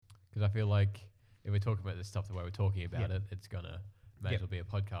Because I feel like if we're talking about this stuff the way we're talking about it, it's going to may as well be a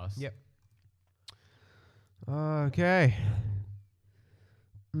podcast. Yep. Okay.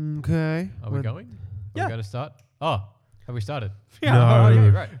 Okay. Are we going? Yeah. Are we going to start? Oh, have we started? Yeah. No. Okay,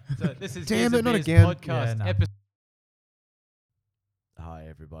 right. So this is Damn Here's a it, not Beers again. podcast Yeah, no. episode. Hi,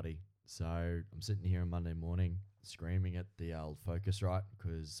 everybody. So I'm sitting here on Monday morning screaming at the old Focusrite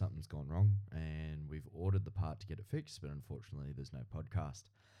because something's gone wrong and we've ordered the part to get it fixed, but unfortunately there's no podcast.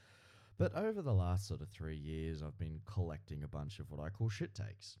 But over the last sort of 3 years, I've been collecting a bunch of what I call shit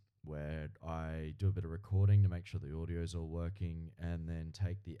takes, where I do a bit of recording to make sure the audio's all working and then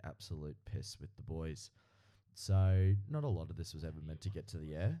take the absolute piss with the boys. So not a lot of this was ever meant to get to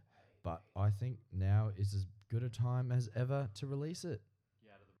the air, but I think now is as good a time as ever to release it.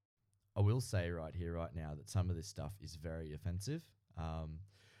 I will say right here, right now, that some of this stuff is very offensive.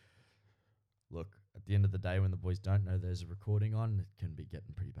 Look, at the end of the day, when the boys don't know there's a recording on, it can be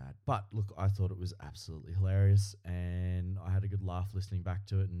getting pretty bad. But look, I thought it was absolutely hilarious, and I had a good laugh listening back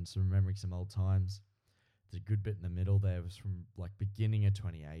to it and remembering some old times. There's a good bit in the middle there was from like beginning of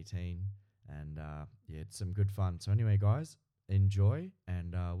 2018, and yeah, it's some good fun. So anyway, guys, enjoy,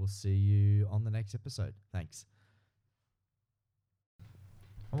 and we'll see you on the next episode. Thanks.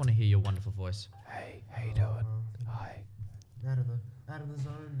 I want to hear your wonderful voice. Hey, how you doing? Hi. Out of the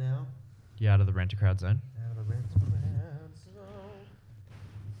zone now. You out of the rent-a-crowd zone? Out of the rent zone.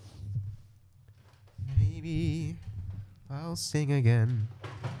 Maybe I'll sing again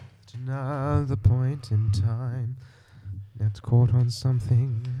at another point in time. Now it's caught on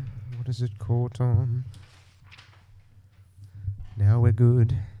something. What is it caught on? Now we're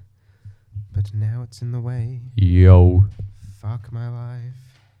good, but now it's in the way. Yo. Fuck my life.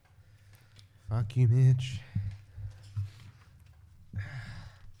 Fuck you, Mitch.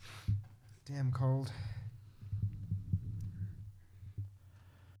 Damn cold.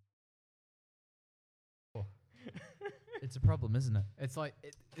 It's a problem, isn't it? It's like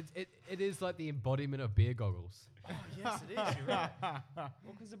it is like the embodiment of beer goggles. Oh, yes, it is. You're right. Well,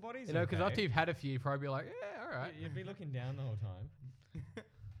 because the body's You know, because after you've had a few, you'd probably be like, yeah, all right. You'd be looking down the whole time.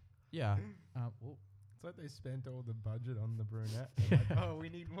 Yeah. Well, It's like they spent all the budget on the brunette. They're like, oh, we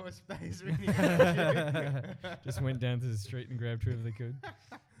need more space. We need more Just went down to the street and grabbed whoever they could.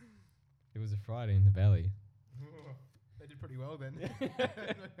 It was a Friday in the valley. They did pretty well then.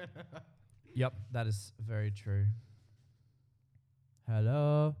 yep, that is very true.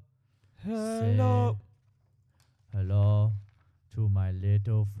 Hello. Hello. Say hello to my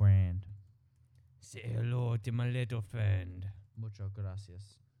little friend. Say hello to my little friend. Muchas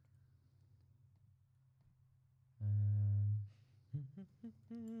gracias.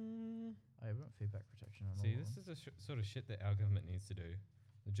 I want feedback protection on See, all of this them. is the sort of shit that our government needs to do.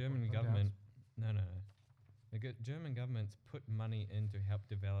 The German What, government... No. The German government's put money in to help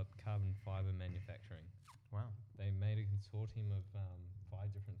develop carbon fiber manufacturing. Wow. They made a consortium of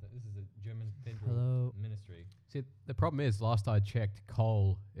 5 different... This is a German federal Hello. ministry. See, the problem is, last I checked,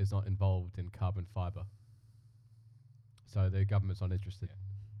 coal is not involved in carbon fiber. So the government's not interested.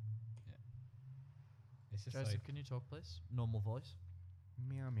 It's just Joseph, like... can you talk, please? Normal voice.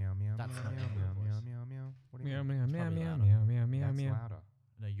 Meow, meow, meow, That's meow, not meow, your meow, voice. meow, meow, meow. What do you Meow, mean? meow, It's meow, probably meow, louder. meow, meow, meow, That's meow. louder.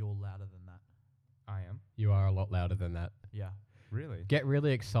 No, you're louder than that. I am. You are a lot louder than that. Yeah. Really? Get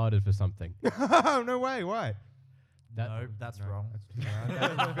really excited for something. No way. Why? No, that's No, wrong. That's too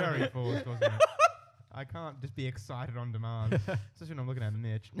loud. That was very forced, wasn't it? I can't just be excited on demand, especially when I'm looking at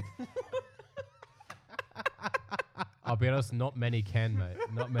Mitch. I'll be honest, not many can, mate.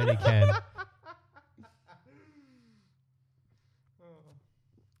 Not many can.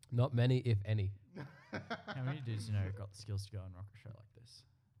 Not many, if any. How many dudes you know got the skills to go and rock a show like this?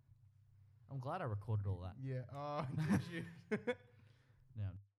 I'm glad I recorded all that. Yeah. Oh, did you?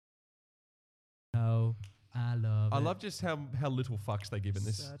 No, I love I it. love just how little fucks they give in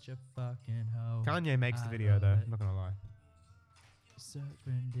this. Such a fucking hoe. Kanye makes the I video love though. it. I'm not gonna lie.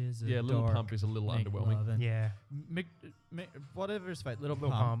 Serpent is a Yeah, Little dork. Pump is a little Make underwhelming. love and- Yeah. Whatever his fate, Little,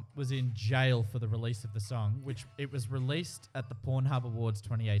 Lil Pump, Pump. was in jail for the release of the song, which it was released at the Pornhub Awards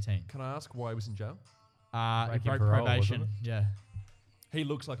 2018. Can I ask why he was in jail? He Breaking broke parole, probation. wasn't Yeah. He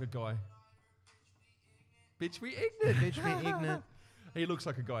looks like a guy. Bitch, we ignorant. Bitch, me ignorant. He looks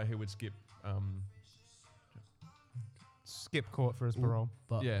like a guy who would skip. Skip court for his parole.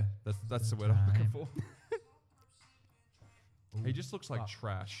 But Yeah, that's the the word I'm looking time. for. He just looks like fuck.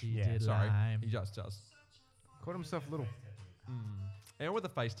 trash. She Yeah, did Sorry, lime. he just does. Called himself little. And with a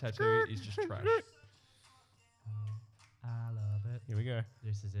face tattoo, he's just trash. I love it. Here we go.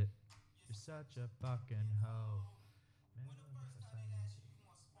 This is it. You're such a fucking hoe.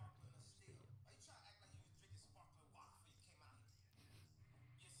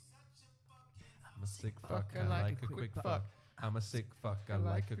 sick fuck. I like a quick fuck. I'm a sick fuck. I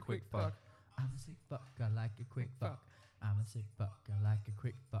like a quick fuck. I'm a sick fuck, I like a quick fuck. I'm a sick fuck, I like a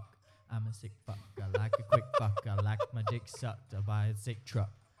quick fuck. I'm a sick fuck, I like a quick fuck. I like my dick sucked by a sick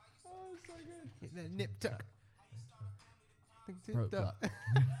truck. Get that nip tuck. Rope up.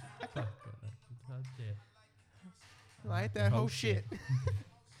 Like that whole shit.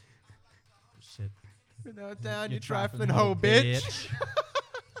 Shit. Without down, you trifling trifling hoe, bitch.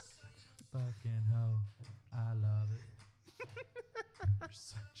 Fucking hoe. I love it.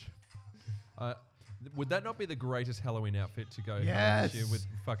 Would that not be the greatest Halloween outfit to go Yes. this year with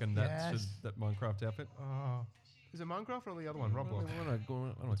fucking Yes. that Minecraft outfit? Oh. Is it Minecraft or the other one, Roblox?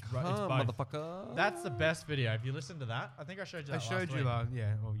 It's both. Motherfucker. That's the best video. If you listen to that, I think I showed you I that showed last you week. last.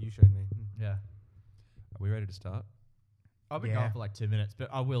 Yeah, well, you showed me. Yeah. Are we ready to start? I've been Yeah. going for like 2 minutes, but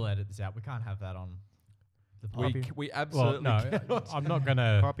I will edit this out. We can't have that on the pod. We Well, absolutely no, cannot. I'm not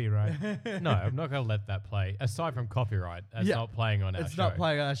gonna. Copyright. No, I'm not gonna let that play. Aside from copyright, that's Yeah. not playing on our It's show. not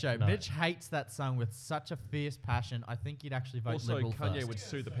playing on our show. No. Mitch hates that song with such a fierce passion. I think he'd actually vote Also, Liberal Kanye first. would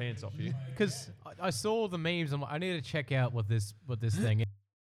sue the pants off you. Because I saw the memes. I'm like, I need to check out what this thing is.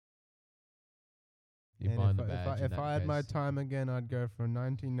 You And find if the I- badge. in if that I had my case. time again, I'd go for a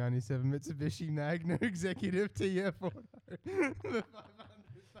 1997 Mitsubishi Magna Executive TF400.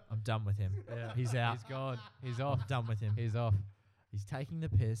 I'm done with him. Yeah. He's out. He's gone. He's off. I'm done with him. He's off. He's taking the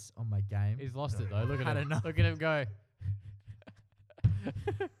piss on my game. He's lost it though. Look at Had him. enough. Look at him go. Look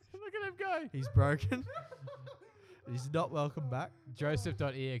at him go. He's broken. He's not welcome back.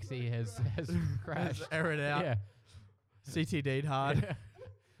 Joseph.exe has crashed. Errored out. Yeah. CTD'd hard. Yeah.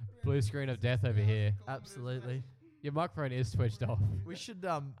 Blue screen of death over here. Absolutely. Your microphone is switched off. We should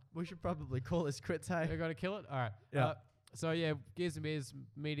probably call this quits, hey? We're gonna kill it. All right. Yeah. So yeah,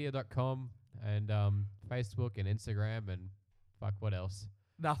 gearsandbeersmedia.com and Facebook and Instagram and fuck what else?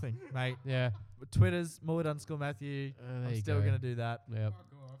 Nothing, mate. Yeah. Twitter's Morwood_Matthew. there I'm you still go. gonna do that. Yep.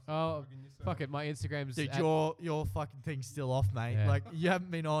 Oh, fuck it. My Instagram's Dude, at- your fucking thing's still off, mate. Yeah. Like you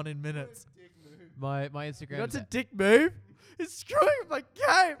haven't been on in minutes. my Instagram. That's a dick move. It's screwing with my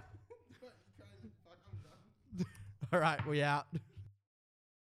game. All right, we out.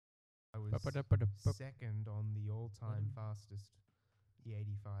 I was second on the all-time fastest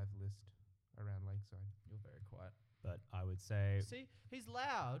E85 list around Lakeside. You're very quiet. But I would say See, he's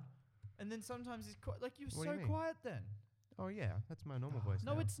loud, and then sometimes he's like you're What do you so mean? quiet. Then Oh yeah, that's my normal voice.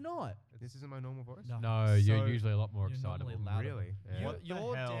 no, now. it's not. This isn't my normal voice. No, you're So usually a lot more you're excitable. normally louder. Really? Yeah. What the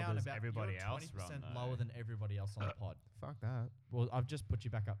You're hell down does about everybody you're else 20% run, though? lower than everybody else on the pod. Fuck that. Well, I've just put you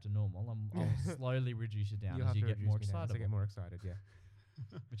back up to normal. I'll slowly reduce you down You'll as have you to get reduce more me down as I excitable, get more excited. Yeah.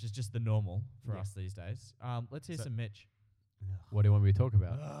 which is just the normal for Yeah. us these days. Let's hear So- some Mitch. What do you want me to talk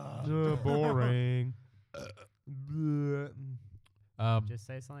about? Boring. just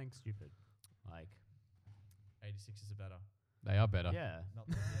say something stupid. Like 86 is better. They are better. yeah. Not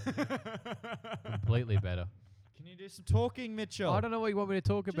Completely better. Can you do some talking, Mitchell? I don't know what you want me to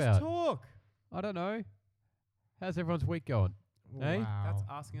talk Just about. talk. I don't know. How's everyone's week going? Hey? Wow. That's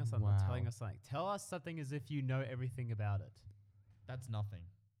asking us something, not telling Wow. us something. Tell us something as if you know everything about it. That's nothing.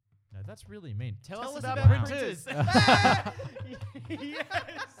 No, that's really mean. Tell us us about about printers. yes.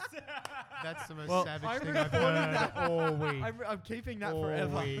 That's the most Well, savage I'm thing I've recording heard that. all week. I'm keeping that All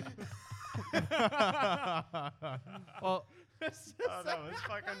forever. week. Well, Oh, that was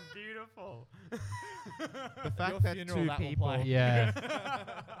fucking beautiful. The Your fact that funeral, two that will people, play. Yeah.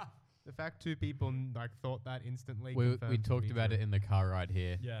 the fact two people thought that instantly. we confirms to talked be about true. it in the car ride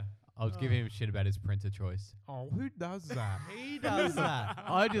here. yeah. I was giving him shit about his printer choice. Oh, who does that? He does that.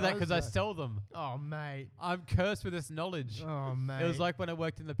 I do that does because I that? sell them. Oh, mate. I'm cursed with this knowledge. Oh, mate. It was like when I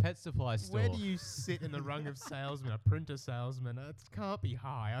worked in the pet supply store. Where do you sit in the rung of salesman, a printer salesman? It can't be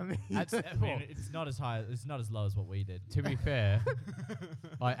high. I mean, I mean, it's not as high. It's not as low as what we did. To be fair,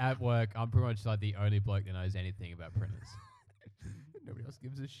 like at work, I'm pretty much like the only bloke that knows anything about printers. nobody else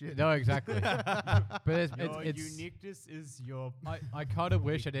gives a shit. No, exactly. But Your it's uniqueness is your. I kind of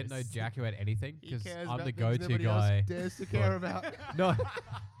wish I didn't know jack about anything He because cares I'm about the things go-to nobody else guy. dares to care about. No,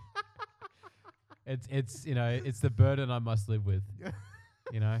 it's it's the burden I must live with.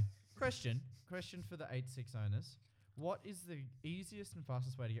 You know, Question for the 86 owners. What is the easiest and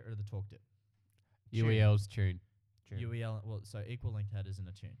fastest way to get rid of the torque dip? UEL's tune, UEL, well, so equal length headers in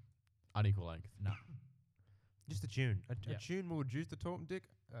a tune. unequal length. No. Just a tune. A Yeah. tune will reduce the torque dick.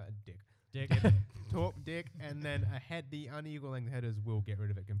 Dick. Dick. Torque dick, and then the unequal length headers will get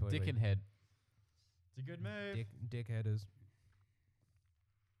rid of it completely. Dick and head. It's a good move. Dick headers.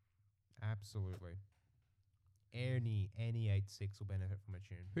 Absolutely. Any 86 will benefit from a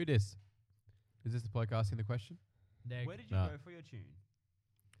tune. Who dis? Is this the bloke asking the question? Dick. Where did you No. go for your tune?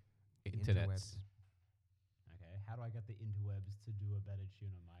 Internets. how do I get the interwebs to do a better tune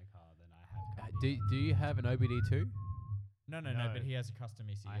on my car than I have? Do you have an OBD2? No, No. but he has a custom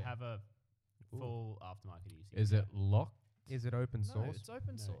ECU. I have a full aftermarket ECU. Is it locked? Is it open No, source? it's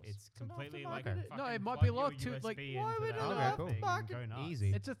open No, source. it's an completely aftermarket. like Okay. No, fucking it might plug be your locked too, like, USB why into would that it not thing and aftermarket? go nuts.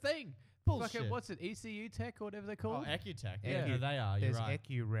 Easy. It's a thing. Bullshit. Fucking, what's it? ECU Tech or whatever they're Oh, called? EcuTech. Yeah. Yeah, no, they are. You're There's right.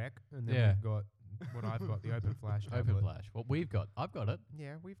 EcuRec, and then Yeah. we've got what I've got, the Open Flash tablet. Open Flash. What we've got. I've got it.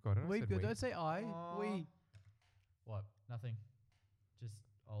 Yeah, we've got it. I We've said got. we. Don't say I. We. What? Nothing. Just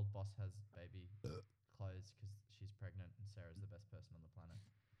old boss has baby clothes because she's pregnant and Sarah's the best person on the planet.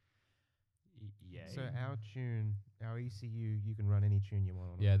 Yeah. So our tune, our ECU, you can run any tune you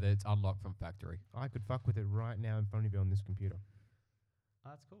want on it. Yeah, it's unlocked from factory. I could fuck with it right now in front of you on this computer.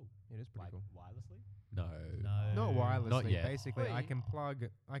 That's cool. It is pretty Like cool. wirelessly? No. Not wirelessly. Not yet. Basically, I Wait. can plug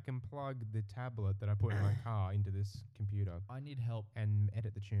the tablet that I put in my car into this computer I need help. and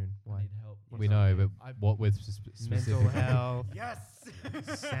edit the tune. I Why? need help. We know, but I've- what with Mental specific? health, Yes!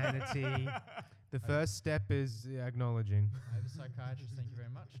 sanity. The first step is acknowledging. I have a psychiatrist. Thank you very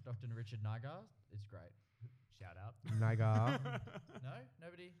much, Dr. Richard Nagar. It's great. Shout out. Nagar. No,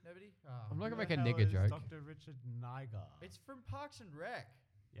 nobody. Oh. I'm not gonna Who make the a hell nigger is joke. Dr. Richard Nygaard. It's from Parks and Rec.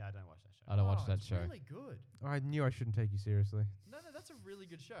 Yeah, I don't watch that show. I don't watch Oh, that it's show. Really good. I knew I shouldn't take you seriously. No, that's a really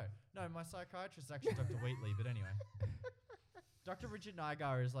good show. No, my psychiatrist is actually Dr. Wheatley, but anyway. Dr. Richard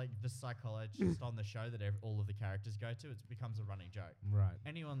Nygaard is like the psychologist on the show that all of the characters go to. It becomes a running joke. Right.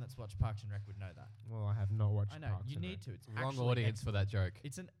 Anyone that's watched Parks and Rec would know that. Well, I have not watched I know, Parks you and need Rec. to. It's Wrong actually audience for that joke.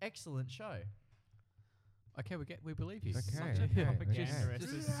 It's an excellent show. Okay, we believe you. Okay, Such a okay, propagandist. okay.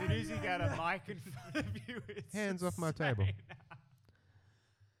 As soon as you get a mic in front of you, it's Hands off my insane. table.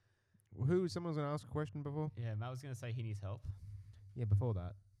 Someone's going to ask a question before? Yeah, Matt was going to say he needs help. Yeah, before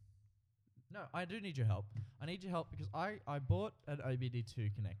that. No, I do need your help. I need your help because I bought an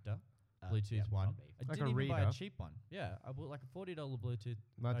OBD2 connector, Bluetooth yeah, one. not me. I Like didn't a even buy a reader? cheap one. Yeah, I bought like a $40 Bluetooth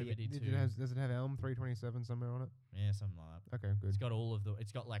Like OBD2. does it have Elm 327 somewhere on it? Yeah, something like that. Okay, good. It's got all of the.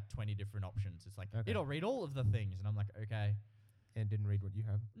 It's got like 20 different options. It's like Okay. it'll read all of the things, and I'm like, okay. And didn't read what you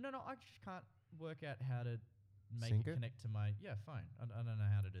have. No, I just can't work out how to make Sync it it? connect to my. Yeah, phone. I don't know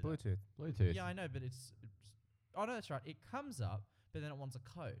how to do that. Bluetooth. Bluetooth. Yeah, I know, but it's. Oh no, that's right. It comes up, but then it wants a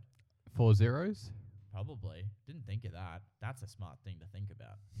code. 4 zeros. Probably didn't think of that. That's a smart thing to think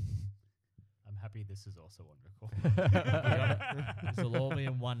about. I'm happy this is also on record. This will all be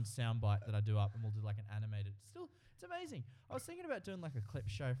in one soundbite that I do up, and we'll do like an animated. Still, it's amazing. I was thinking about doing like a clip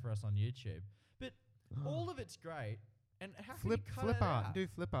show for us on YouTube, but all of it's great. And how can you cut Flip it art. out? Do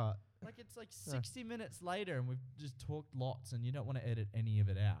flip art. Like it's like 60 minutes later, and we've just talked lots, and you don't want to edit any of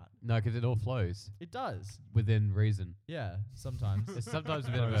it out. No, because it all flows It does. within reason. Yeah, sometimes. It's sometimes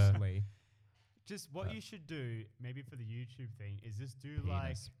a bit of a. Mostly. Just what you should do, maybe for the YouTube thing, is just do Penis.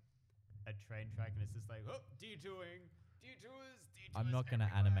 like a train track, and it's just like, oh, detouring, detours. I'm not going to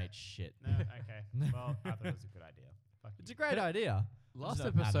everywhere." animate shit. No, okay. Well, I thought it was a good idea. Fuck It's you. a great idea. Last Just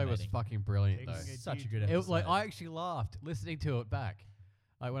episode was animating. fucking brilliant though. Taking Such a good It episode. was like I actually laughed listening to it back.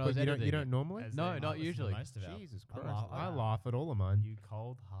 Like when I But was you editing. don't normally? As No, in, not listen to usually. most of our- Jesus I Christ. laugh- I I- laugh at all of mine. You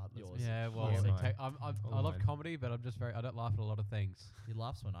cold, heartless. Yours. Yeah, well, Yeah, it mine. I All love mine. comedy, but I'm just very. I don't laugh at a lot of things. He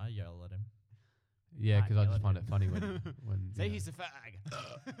laughs when I yell at him. Yeah, Ah, because I yell just at find him. it funny when. Say you know. he's a fag.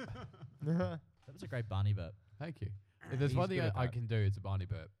 That was a great Barney burp. Thank you. If there's He's one thing good at I that. can do, it's a Barney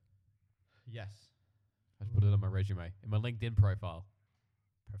burp. Yes. I just put it on my resume, in my LinkedIn profile.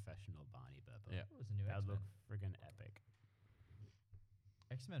 Professional Barney Burper. Yeah. What was the new That X-Men? would look friggin' epic.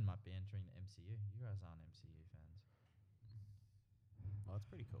 X-Men might be entering the MCU. You guys aren't MCU fans. Well, that's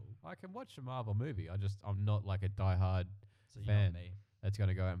pretty cool. I can watch a Marvel movie. I'm not like a diehard So you Fan. and me. that's going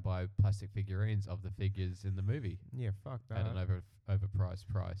to go out and buy plastic figurines of the figures in the movie Yeah, fuck that. at an overpriced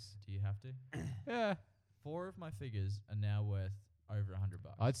price. Do you have to? Yeah, 4 of my figures are now worth over $100.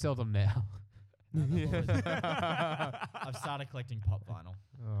 I'd sell them now. I've started collecting pop vinyl.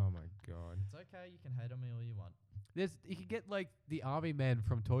 Oh my god. It's okay. You can hate on me all you want. You can get like the Army Man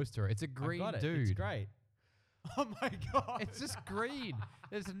from Toy Story. It's a green I've got dude. It. It's great. Oh my god. It's just green.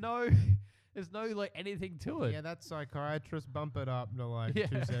 There's no like anything to it. Yeah, that psychiatrist bump it up to like Yeah.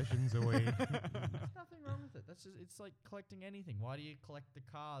 2 sessions a week. There's nothing wrong with it. That's just, it's like collecting anything. Why do you collect the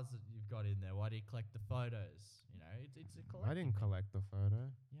cars that you've got in there? Why do you collect the photos? You know, it's a collecting. I didn't collect the photo.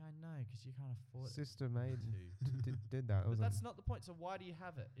 Yeah, I know, because you can't afford it. Sister made to. did that. It But was that's not the point. So why do you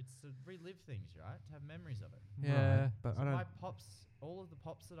have it? It's to relive things, right? To have memories of it. Yeah. but So I don't. my pops, all of the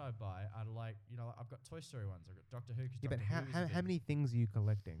pops that I buy are like, you know, I've got Toy Story ones. I've got Doctor Who. 'Cause Yeah, but Doctor how, Who is a how, big- how many things are you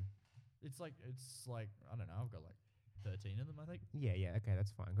collecting? It's like I don't know. I've got like 13 of them, I think. Yeah, okay, that's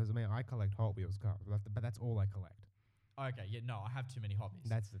fine. Because I mean, I collect Hot Wheels cars, but that's all I collect. Okay, yeah, no, I have too many hobbies.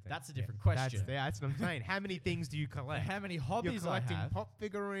 That's the thing. That's a Yeah. different question. That's what I'm saying. How many things do you collect? How many You're hobbies I collecting have? pop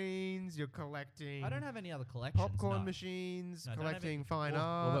figurines. You're collecting. I don't have any other collections. popcorn no. machines. No, don't have collecting it- fine What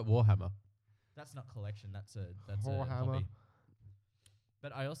art. about Warhammer? That's not collection. That's a Warhammer. hobby.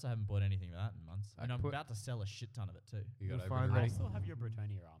 But I also haven't bought anything of that in months, I and I'm put- about to sell a shit ton of it too. You You'll got find over that I it. still have your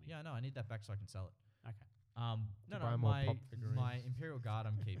Bretonia army. Yeah, no, I need that back so I can sell it. Okay. No, buy no, more my pop figurines. my Imperial Guard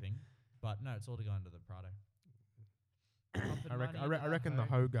I'm keeping, but no, it's all to go into the Prado. I reckon the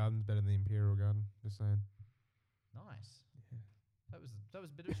Hoe Garden's better than the Imperial Garden. Just saying. Nice. That was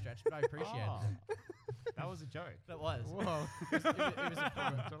a bit of a stretch, but I appreciate it. That was a joke. That was. Whoa. It was a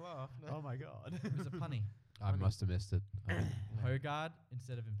pun. to laugh. No. Oh my god. It was a punny. I must have missed it. Hogard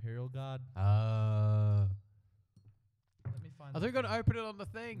instead of Imperial Guard. I Let me find. thought you were going to open it on the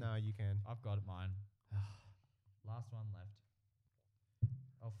thing. No, you can. I've got it mine. Last one left.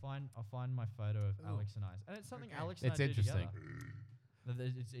 I'll find my photo of Ooh. Alex and I. And it's something Okay. Alex and It's I do interesting. together. No,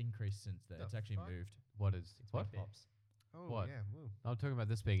 it's increased since then. The It's actually fuck? moved. What is? It's What? big pops. Oh, What? yeah. Woo. I'm talking about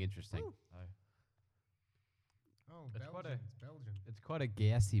this being interesting. Woo. Oh. Oh, It's quite a- Belgian. It's quite a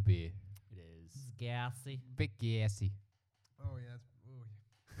gassy beer. It is. It's gassy. Bit gassy. Oh, yeah.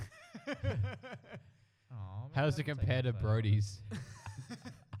 Oh, How does it compare to Brody's?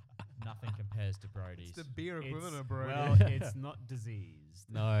 Nothing compares to Brody's. It's the beer equivalent It's- of Brody. Well, it's not diseased.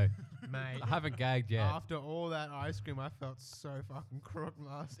 No, Mate. I haven't gagged yet. After all that ice cream, I felt so fucking crook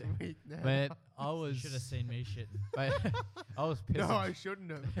last week. Now. Man, I You was. should have seen me shitting. Mate, I was pissing. No, I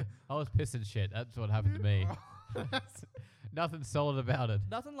shouldn't have. I was pissing shit. That's what happened to me. Nothing solid about it.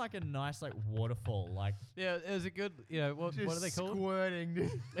 Nothing like a nice like waterfall. Like Yeah, it was a good. What are they called? Squirting.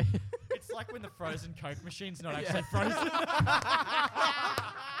 dude. it's like when the frozen Coke machine's not actually frozen.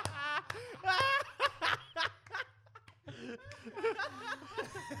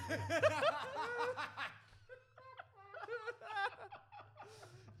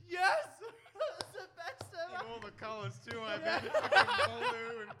 Yes, that's the best ever. And all the colours too, I bet. Fucking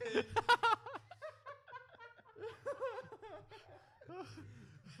blue and pink.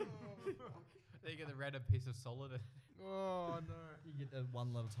 They get the random piece of solid. Oh no. You get the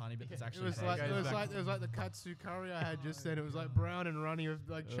one little tiny bit that's It actually was frozen. like goes back it was like the katsu curry I had just said. It was like brown and runny with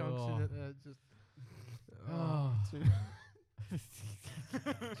like chunks in Oh. it. Just Oh.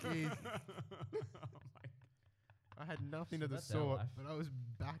 Jeez. I had nothing So of the that's our sort, life. but I was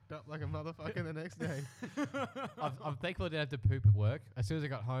backed up like a motherfucker the next day. I'm thankful I didn't have to poop at work. As soon as I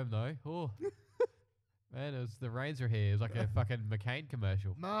got home, though, man, it was the rains are here. It was like a fucking McCain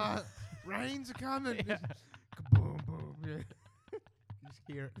commercial. Ma, rains are coming. Yeah. Boom, boom. Yeah. You just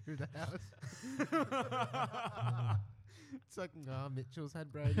hear it through the house. It's like, oh, Mitchell's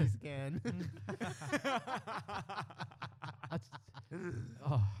had Brady's again.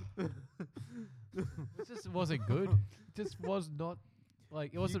 Oh. It just wasn't good. It just was not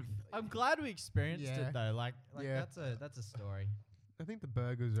like it wasn't. I'm glad we experienced Yeah. it though. Like Yeah. that's a story. I think the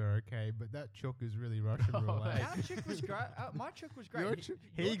burgers are okay, but that chook is really Russian roulette. mate. Our chick was great. My chick was great. Your He- chick-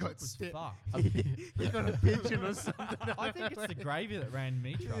 your he chick got was stick- fucked. He got a pigeon or something. I think it's the gravy that ran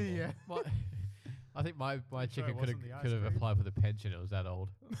me trouble. Yeah. I think my sure chicken it wasn't the ice could have cream? applied for the pension. It was that old.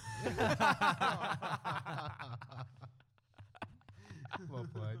 Well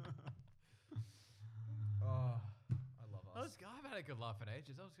played. Oh, I love us. I've had a good laugh at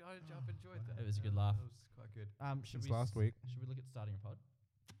ages. I've enjoyed that. It was a good laugh. It was quite good. Should Since we last week. Should we look at starting a pod?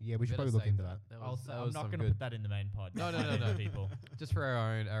 Yeah, we should Better probably look save into that. I'm not going to put that in the main pod. No, no, people. Just for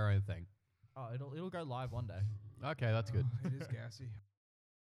our own thing. Oh, it'll go live one day. Okay, that's good. It is gassy.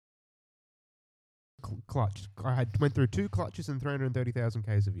 Clutch. I went through 2 clutches and 330,000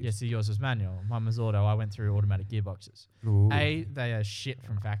 Ks of use. Yes, so yours was manual. Mine was auto. I went through automatic gearboxes. Ooh. They are shit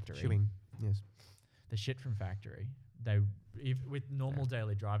from factory. Chewing. Yes. The shit from factory. They with normal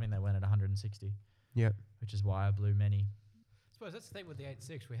daily driving, they went at 160. Yep. Which is why I blew many. I suppose that's the thing with the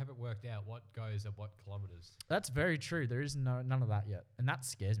 8.6. We haven't worked out what goes at what kilometers That's very true. There is none of that yet, and that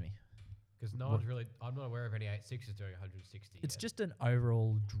scares me. because no one's really. I'm not aware of any 8.6s doing 160. It's yet. just an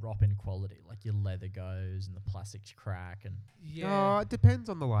overall drop in quality. Like your leather goes and the plastics crack, and Oh, it depends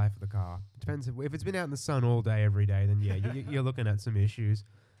on the life of the car. It depends if it's been out in the sun all day, every day. Then yeah, you're looking at some issues.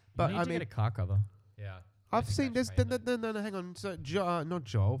 But you need I to mean, get a car cover. Yeah. I've seen this. No, hang on. So not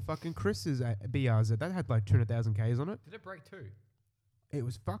Joel. Fucking Chris's BRZ that had like 200,000 Ks on it. Did it break too? It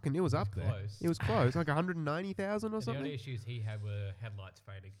was up there. close. It was close, like 190,000 or And the something. only issues he had were headlights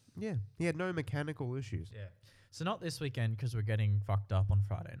fading. Yeah, he had no mechanical issues. Yeah. So not this weekend because we're getting fucked up on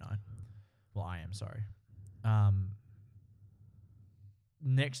Friday night. Well, I am sorry.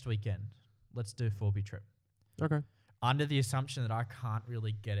 Next weekend, let's do a 4B trip. Okay. Under the assumption that I can't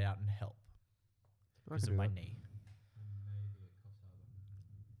really get out and help I because can of do my that. knee.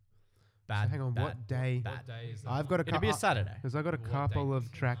 Bad. hang on, bad, what day? Bad. What day is I've got a It'll be a Saturday. because I've got a What couple date?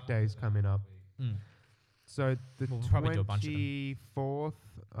 of track days coming up. Mm. So the We'll probably do a bunch of them. 24th,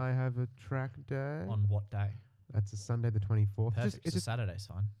 I have a track day. On what day? That's a Sunday, the 24th. Perfect. It's so just Saturday's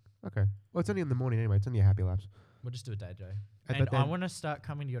fine. okay. Well, it's only in the morning anyway. It's only a happy lapse. We'll just do a day, Joe. But And I then- want to start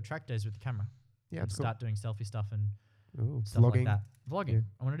coming to your track days with the camera. Yeah, and it's cool. start doing selfie stuff and Ooh, stuff vlogging. like that. Vlogging. Yeah.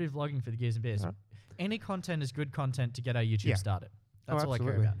 I want to do vlogging for the Gears and Beers. Alright. Any content is good content to get our YouTube Yeah. started. Oh, That's all I care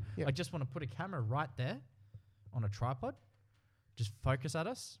absolutely. about. Yeah. I just want to put a camera right there on a tripod. Just focus at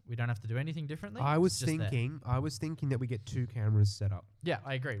us. We don't have to do anything differently. I It's was just there. thinking that we get 2 cameras set up. Yeah,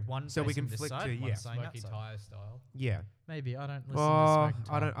 I agree. One So we facing can this flick side, to- one yeah. saying that Smoky side. tire style. Yeah. Maybe I don't listen Oh, to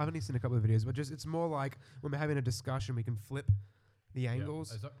Smoking I Tire. haven't seen a couple of videos, but just it's more like when we're having a discussion, we can flip the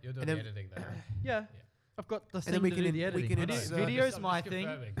angles. You're doing And the then- editing though. Yeah. I've got the thing then we to can do the in- we editing. can insert- Video's I'm my just thing.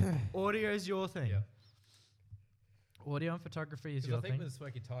 confirming. Audio's your thing. Yeah. Audio and photography is 'Cause your I think thing. with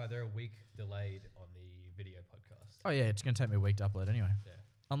Smoky Tire, they're a week delayed on the video podcast. Oh yeah, it's going to take me a week to upload anyway. Yeah.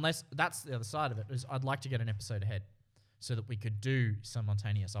 Unless that's the other side of it. Is I'd like to get an episode ahead, so that we could do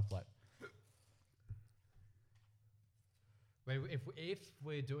simultaneous upload. Wait, if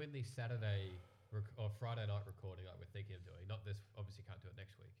we're doing the Saturday or Friday night recording like we're thinking of doing, not this, obviously can't do it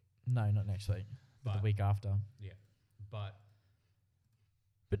next week. No, not next week, but the But- week after. But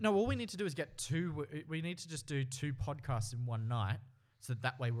But no, all we need to do is get two. We need to just do 2 podcasts in one night, so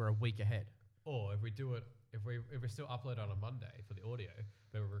that way we're a week ahead. or if we do it, if we still upload on a Monday for the audio,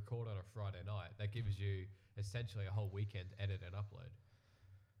 but we record on a Friday night, that gives you essentially a whole weekend to edit and upload.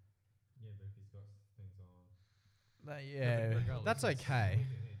 Yeah, but if he's got things on. Yeah, regardless, that's it's- okay.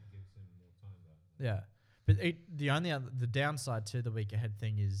 Gives him more time though. Yeah, but the only the downside to the week ahead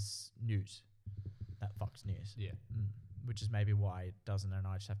thing is news. That Fox News. Yeah, Which is maybe why it doesn't, and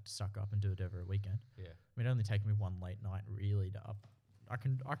I just have to suck up and do it every weekend. yeah. I mean, it only take me one late night really to up. I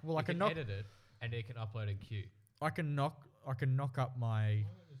can You can edit it and it can upload in queue. I can knock up my.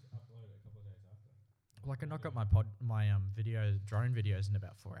 Why not just upload it a couple of days after? Well, I can knock up my drone videos in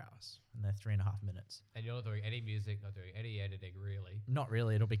about 4 hours, and they're 3.5 minutes. And you're not doing any music, not doing any editing really. Not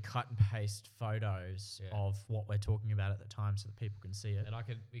really. It'll be cut and paste photos Yeah. of what we're talking about at the time, so that people can see it. And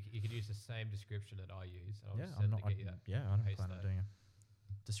you can use the same description that I use. And I'll Yeah, just I'm send not. to get you that. I don't paste plan on that. doing a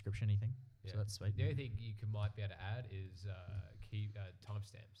description-y thing. Yeah. So that's sweet. The only thing you might be able to add is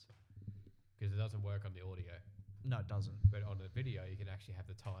timestamps, because it doesn't work on the audio. No, it doesn't. But on the video, you can actually have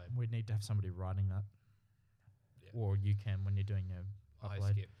the time. We'd need to have somebody writing that, Yeah. or you can when you're doing your I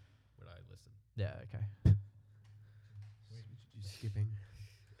upload. skip when I listen. Yeah. Okay. Skipping.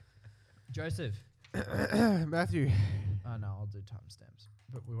 Joseph. Matthew. Oh no, I'll do timestamps,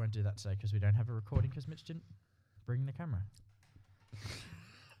 but we won't do that today because we don't have a recording because Mitch didn't bring the camera.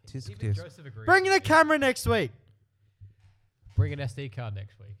 Tisk Even tisk. Joseph agrees. Bring the camera next week. Bring an SD card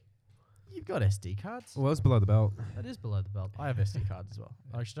next week. You've got SD cards. Well, it's below the belt. That is below the belt. I have SD cards as well.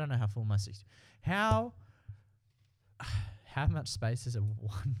 I actually don't know how full my 60. How much space is a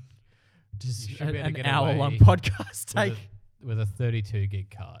one? Does You should be able to an get hour-long away podcast with a- take? With a 32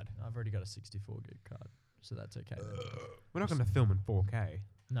 gig card. I've already got a 64 gig card, so that's okay. We're not going to film in 4K.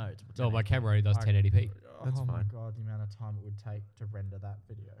 No, it's No, my 1080p. camera only does I- 1080p. That's oh my fine. god, the amount of time it would take to render that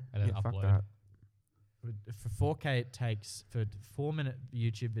video. And then Yeah, fuck upload. that. For 4K, it takes for 4-minute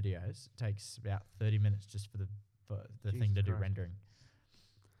YouTube videos. It takes about 30 minutes just for the thing Jesus to do Christ. rendering.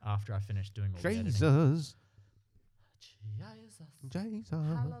 After I finish doing all the editing. Jesus. Jesus. Jesus.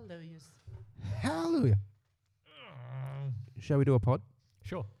 Hallelujah. Hallelujah. Shall we do a pod?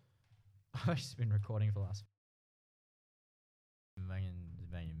 Sure. I've just been recording for the last.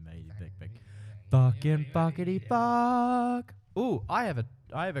 Fucking buckety buck. Ooh, I have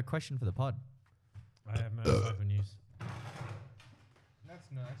a question for the pod. I have motorcycle news.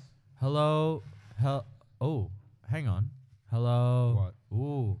 That's nice. Hello. Oh, hang on. Hello. What?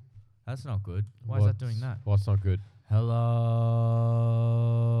 Ooh, that's not good. Why is that doing that? What's not good? Hello.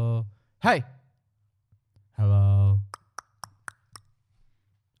 Hey. Hello.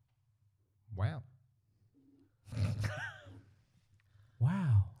 Wow.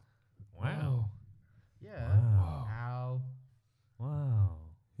 Wow. Wow. Yeah. Wow. Ow. Wow.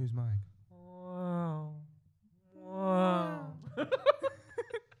 Who's Mike? Wow. Wow.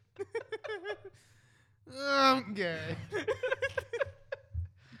 I'm gay.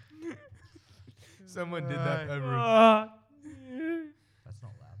 Someone did that over. That's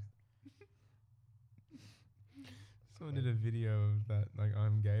not loud. Someone did a video of that, like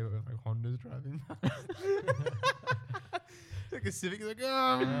I'm gay, but with like Hondas driving past. Like a Civic, like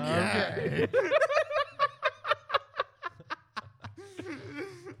I'm gay.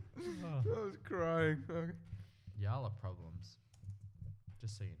 I was crying. Okay. Y'all are problems.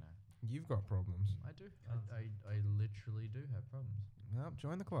 Just so you know. You've got problems. I do. I literally do have problems. Well,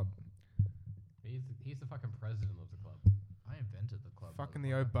 join the club. He's the fucking president of the club. I invented the club. Fucking the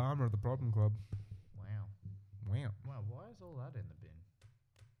motherfucker. Obama of the problem club. Wow. Wow. Wow, why is all that in the bin?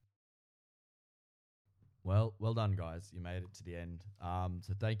 Well done, guys. You made it to the end.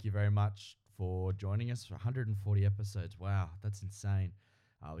 So thank you very much for joining us for 140 episodes. Wow, that's insane.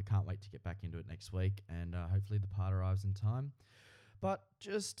 We can't wait to get back into it next week, and hopefully the part arrives in time. But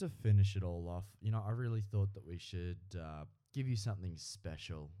just to finish it all off, I really thought that we should give you something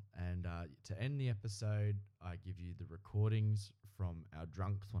special. And to end the episode, I give you the recordings from our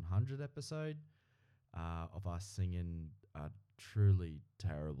Drunks 100 episode of us singing a truly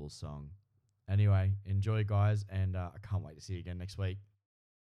terrible song. Anyway, enjoy, guys, and I can't wait to see you again next week.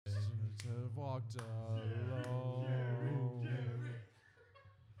 Walked along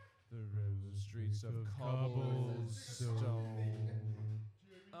the streets of cobblestone.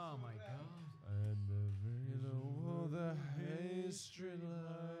 Oh my god. And the below the history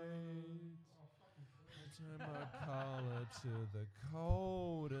light. I turn my collar to the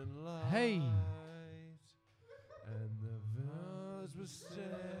cold and light. Hey. And the birds will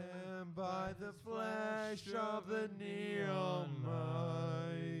stand by the flash of the neon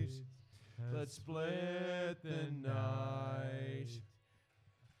light. Let's split the night.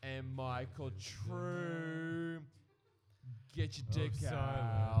 And Michael True, get your dick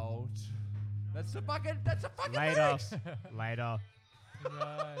out. That's a fucking Later. lyrics. Later.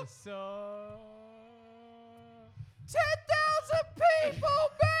 So 10,000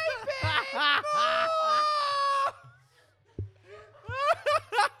 people, baby!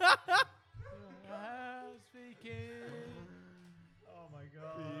 Oh my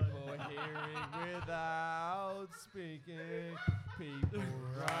god. People hearing without speaking. People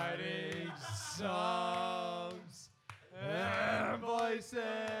writing songs. And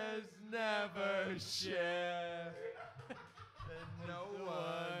voices never share. And no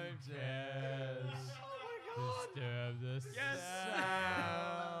one dares disturb the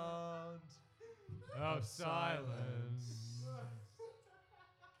sound of silence.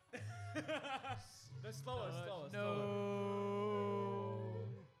 Slower. No.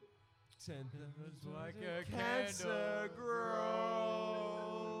 10,000 like like a cancer candle grows.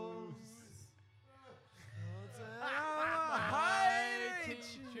 I I teach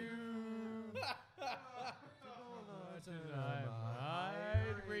teach you. tonight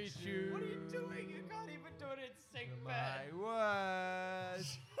I'd reach you. What are you doing? You can't even do it in sync, man. my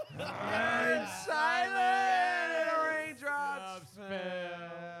words and silent raindrops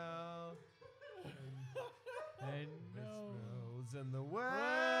fell. And Whispers in the wells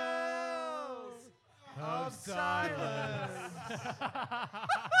of silence.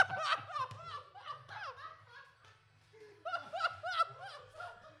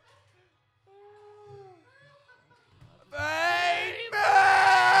 Amen!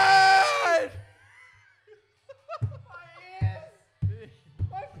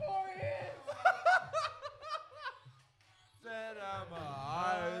 Said I'm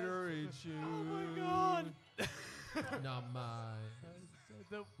a to reach you. Oh my God. Not mine.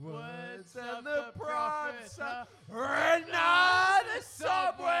 the Words words and of the the prophets prophet are not the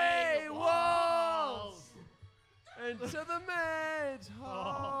subway walls into the men's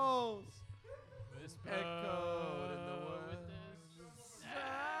halls. Echoed in the words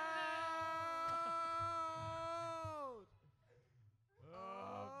sound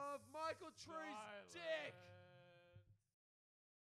of Michael Tree's